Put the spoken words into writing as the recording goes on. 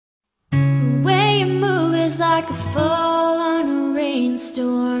like a fall on a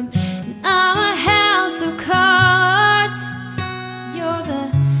rainstorm, and I'm a house of cards. You're the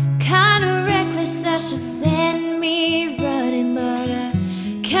kind of reckless that should send me running, but I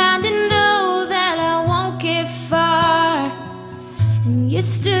kinda know that I won't get far. And you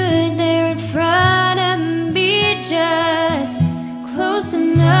stood there in front of me, just close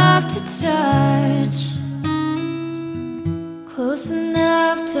enough to touch, close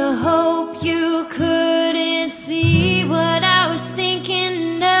enough to hope you couldn't see what I was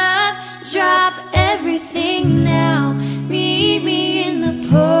thinking of. Drop everything now, meet me in the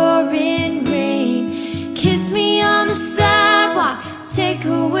pouring rain. Kiss me on the sidewalk, take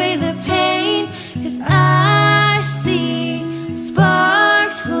away the pain, 'cause I